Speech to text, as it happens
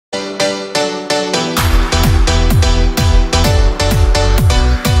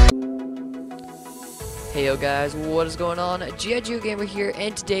Yo guys, what is going on? GIGeoGamer here,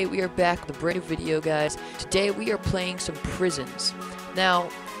 and today we are back with a brand new video, guys. Today we are playing some prisons. Now,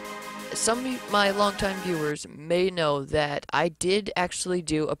 some of my longtime viewers may know that I did actually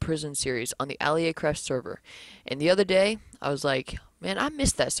do a prison series on the AliaCraft server. And the other day, I was like, man, I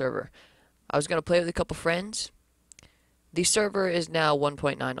missed that server. I was going to play with a couple friends. The server is now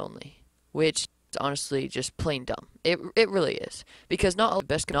 1.9 only, which is honestly just plain dumb. It really is, because not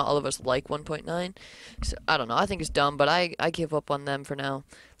all of us like 1.9. So I don't know. I think it's dumb, but I give up on them for now.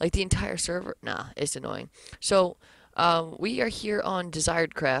 Like the entire server, nah, it's annoying. So we are here on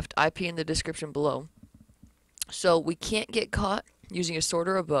Desired Craft. IP in the description below. So we can't get caught using a sword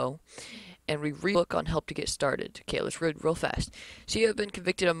or a bow, and we re-look on help to get started. Okay, let's read real fast. So you have been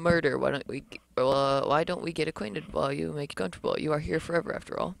convicted of murder. Why don't we get acquainted while you make it comfortable? You are here forever,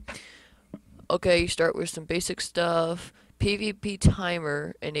 after all. Okay, you start with some basic stuff. PvP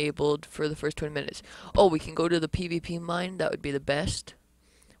timer enabled for the first 20 minutes. Oh, we can go to the PvP mine. That would be the best.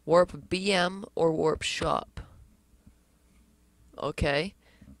 Warp BM or warp shop. Okay.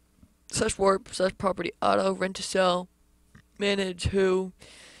 Slash warp, slash property auto, rent to sell, manage who,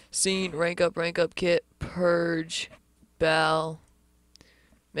 scene, rank up kit, purge, bell,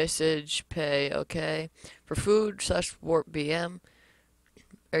 message, pay, okay. For food, slash warp BM.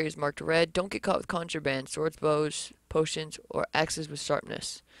 Areas marked red. Don't get caught with contraband, swords, bows, potions, or axes with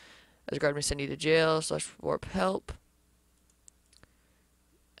sharpness. As a guard may send you to jail, slash warp help.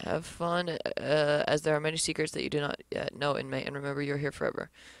 Have fun, as there are many secrets that you do not yet know, inmate, and remember you're here forever.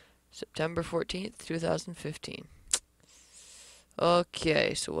 September 14th, 2015.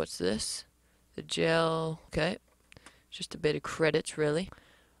 Okay, so what's this? The jail, okay. Just a bit of credits, really.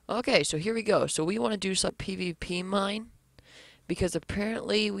 Okay, so here we go. So we want to do some PvP mine, because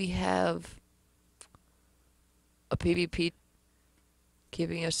apparently we have a PvP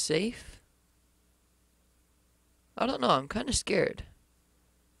keeping us safe. I don't know, I'm kind of scared.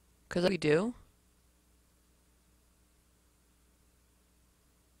 Because we do.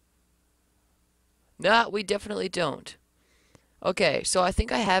 Nah, we definitely don't. Okay, so I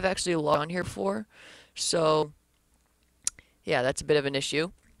think I have actually logged on here before. So, yeah, that's a bit of an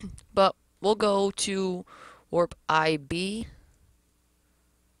issue. But we'll go to Warp IB.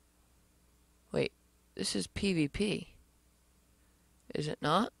 Wait, this is PvP. Is it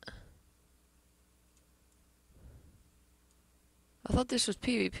not? I thought this was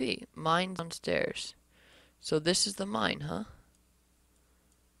PvP. Mine downstairs. So this is the mine, huh?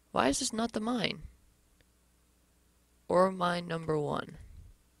 Why is this not the mine? Or mine number 1.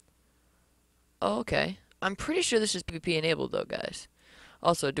 Oh, okay. I'm pretty sure this is PvP enabled though, guys.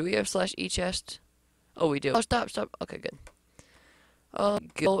 Also, do we have slash e-chest? Oh, we do. Oh, stop. Okay, good.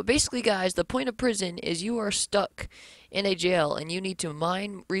 So basically, guys, the point of prison is you are stuck in a jail and you need to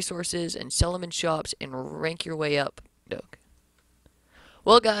mine resources and sell them in shops and rank your way up.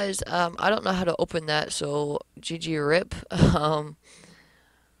 Well, guys, I don't know how to open that, so GG rip.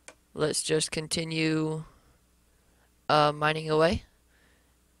 Let's just continue mining away,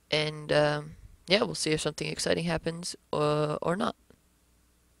 and yeah, we'll see if something exciting happens or not.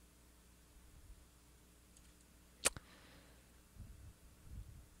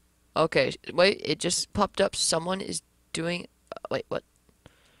 Okay, wait, it just popped up. Someone is doing... wait, what?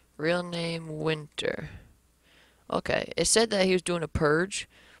 Real name Winter. Okay, it said that he was doing a purge,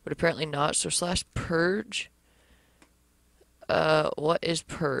 but apparently not, so slash purge. What is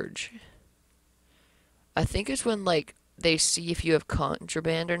purge? I think it's when, like, they see if you have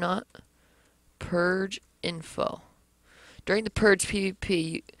contraband or not. Purge info. During the purge,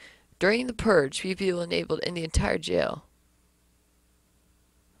 PvP will enabled in the entire jail.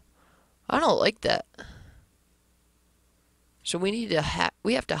 I don't like that. So we need to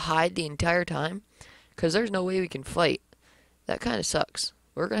we have to hide the entire time, because there's no way we can fight. That kind of sucks.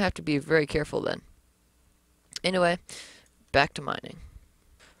 We're going to have to be very careful then. Anyway, back to mining.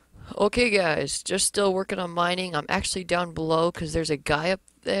 Okay, guys, just still working on mining. I'm actually down below because there's a guy up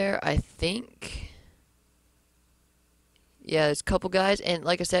there, I think. Yeah, there's a couple guys, and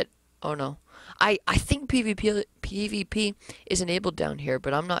like I said, oh no. I think PvP is enabled down here,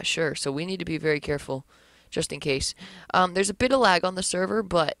 but I'm not sure, so we need to be very careful, just in case. There's a bit of lag on the server,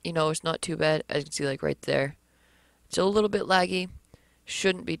 but, you know, it's not too bad. As you can see, like, right there. It's a little bit laggy.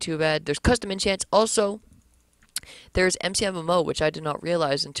 Shouldn't be too bad. There's custom enchants. Also, there's MCMMO, which I did not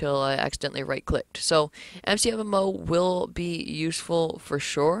realize until I accidentally right-clicked. So, MCMMO will be useful for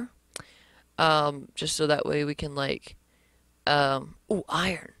sure. Just so that way we can, like... ooh,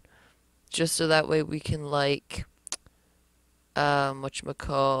 iron. Just so that way we can, like...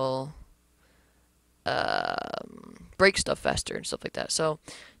 whatchamacall... break stuff faster and stuff like that. So,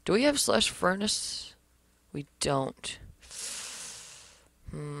 do we have slash furnace? We don't.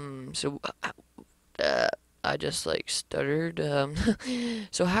 So I just like stuttered.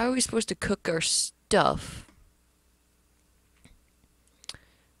 So how are we supposed to cook our stuff?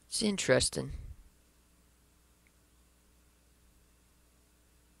 It's interesting.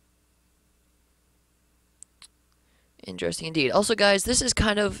 Interesting indeed. Also, guys, this is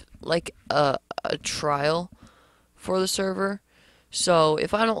kind of like a trial for the server. So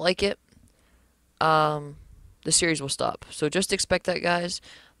if I don't like it, the series will stop. So just expect that, guys.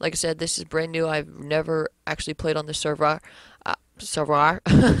 Like I said, this is brand new. I've never actually played on this server. I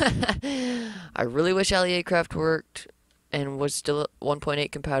really wish Craft worked and was still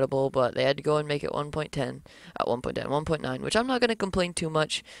 1.8 compatible, but they had to go and make it 1.10 at 1.10, 1.9, which I'm not going to complain too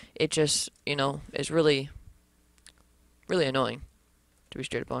much. It just, you know, is really annoying, to be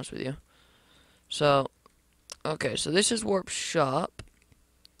straight up honest with you. So, okay, so this is Warp Shop.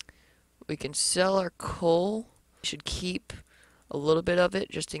 We can sell our coal. We should keep a little bit of it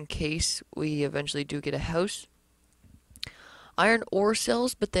just in case we eventually do get a house. Iron ore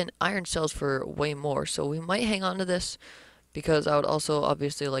sells, but then iron sells for way more, so we might hang on to this because I would also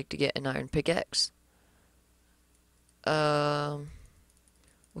obviously like to get an iron pickaxe. We'll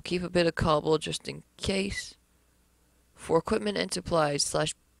keep a bit of cobble just in case. For equipment and supplies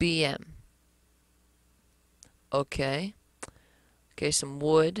 /BM. Okay. Okay, some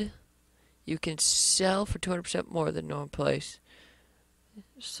wood. You can sell for 200% more than normal price.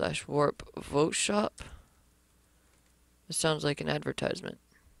 /warp vote shop. This sounds like an advertisement.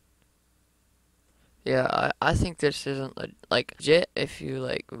 Yeah, I think this isn't like legit if you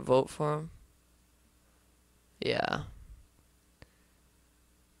like vote for him. Yeah.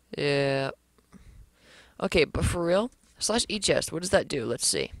 Yeah. Okay, but for real, /e-chest, what does that do? Let's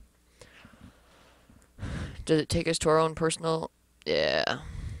see. Does it take us to our own personal? Yeah.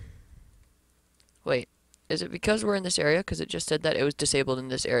 Wait, is it because we're in this area? Because it just said that it was disabled in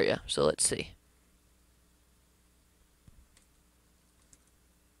this area. So let's see.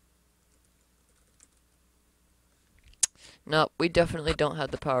 No, we definitely don't have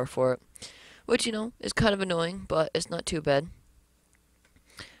the power for it. Which, you know, is kind of annoying, but it's not too bad.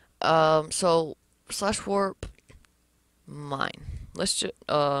 So, /warp mine. Let's just,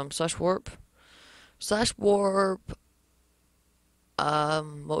 /warp.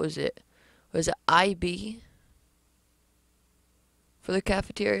 What was it? Was it IB? For the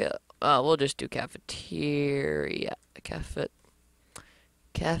cafeteria? We'll just do cafeteria.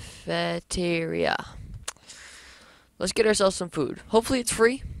 Cafeteria. Let's get ourselves some food. Hopefully it's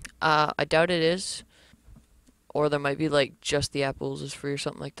free. I doubt it is. Or there might be like just the apples is free or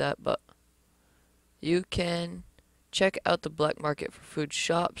something like that. But you can check out the black market for food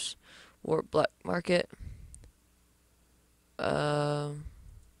shops. Warp black market.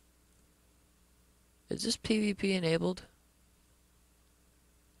 Is this PvP enabled?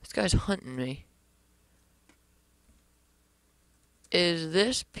 This guy's hunting me. Is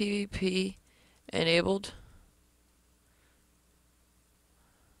this PvP enabled?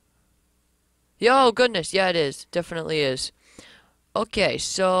 Yo, goodness, yeah it is. Definitely is. Okay,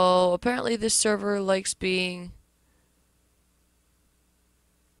 so apparently this server likes being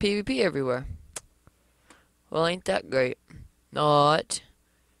PvP everywhere. Well, ain't that great. Not.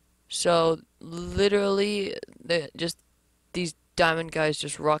 So, literally, just these diamond guys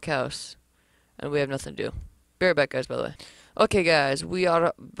just rock house. And we have nothing to do. Be right back, guys, by the way. Okay, guys, we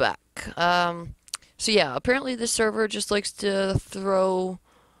are back. So yeah, apparently this server just likes to throw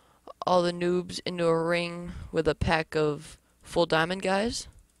all the noobs into a ring with a pack of full diamond guys.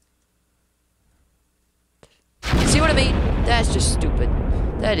 See what I mean? That's just stupid.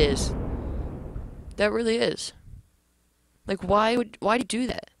 That is. That really is. Like, why do you do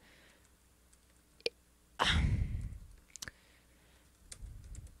that?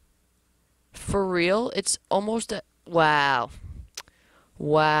 For real? It's almost a... Wow.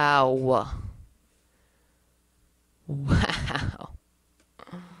 Wow. Wow.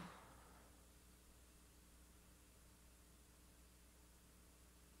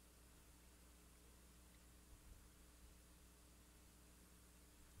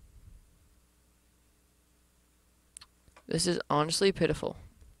 This is honestly pitiful.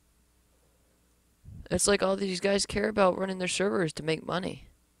 It's like all these guys care about running their servers to make money.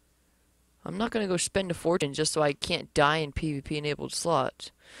 I'm not gonna go spend a fortune just so I can't die in PvP enabled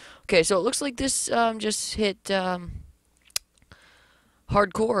slots. Okay, so it looks like this just hit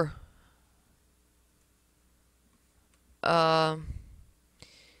hardcore.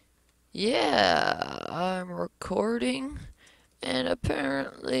 Yeah, I'm recording, and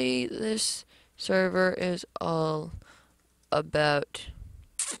apparently this server is all about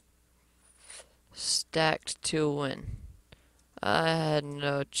stacked to win. I had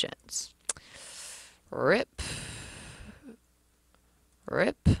no chance. Rip.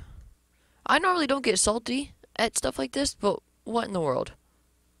 Rip. I normally don't get salty at stuff like this, but what in the world?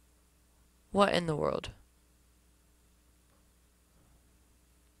 What in the world?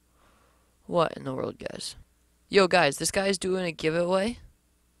 What in the world, guys? Yo, guys, this guy's doing a giveaway.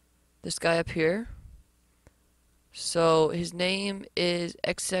 This guy up here. So, his name is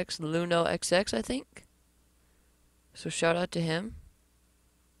XXLunoXX, I think. So, shout out to him.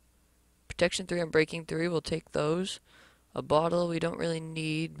 Protection 3 and Breaking 3, we'll take those. A bottle we don't really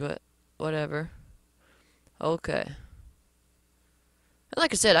need, but whatever. Okay. And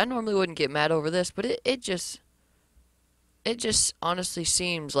like I said, I normally wouldn't get mad over this, but it just honestly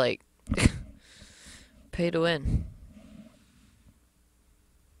seems like pay to win.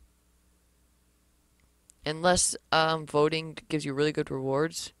 Unless voting gives you really good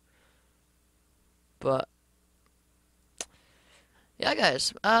rewards. But yeah,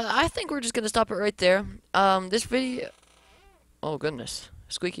 guys, I think we're just gonna stop it right there. This video, oh goodness,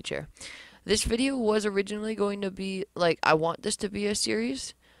 squeaky chair. This video was originally going to be, like, I want this to be a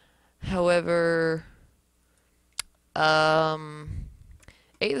series. However, A,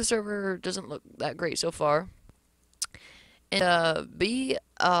 the server doesn't look that great so far. And B,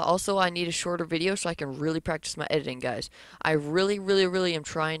 also I need a shorter video so I can really practice my editing, guys. I really am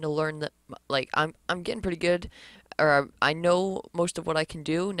trying to learn that, like, I'm getting pretty good. Or I know most of what I can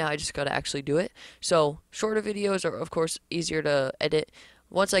do. Now I just gotta actually do it. So, shorter videos are, of course, easier to edit.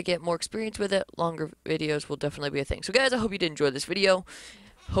 Once I get more experience with it, longer videos will definitely be a thing. So guys, I hope you did enjoy this video.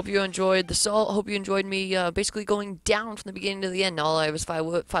 Hope you enjoyed the salt. Hope you enjoyed me basically going down from the beginning to the end. All I have is five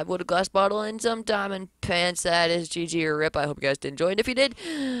wood, a glass bottle, and some diamond pants. That is GG or RIP. I hope you guys did enjoy it. And if you did,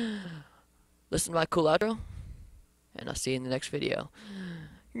 listen to my cool outro. And I'll see you in the next video.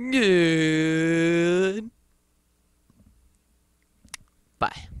 Yeah.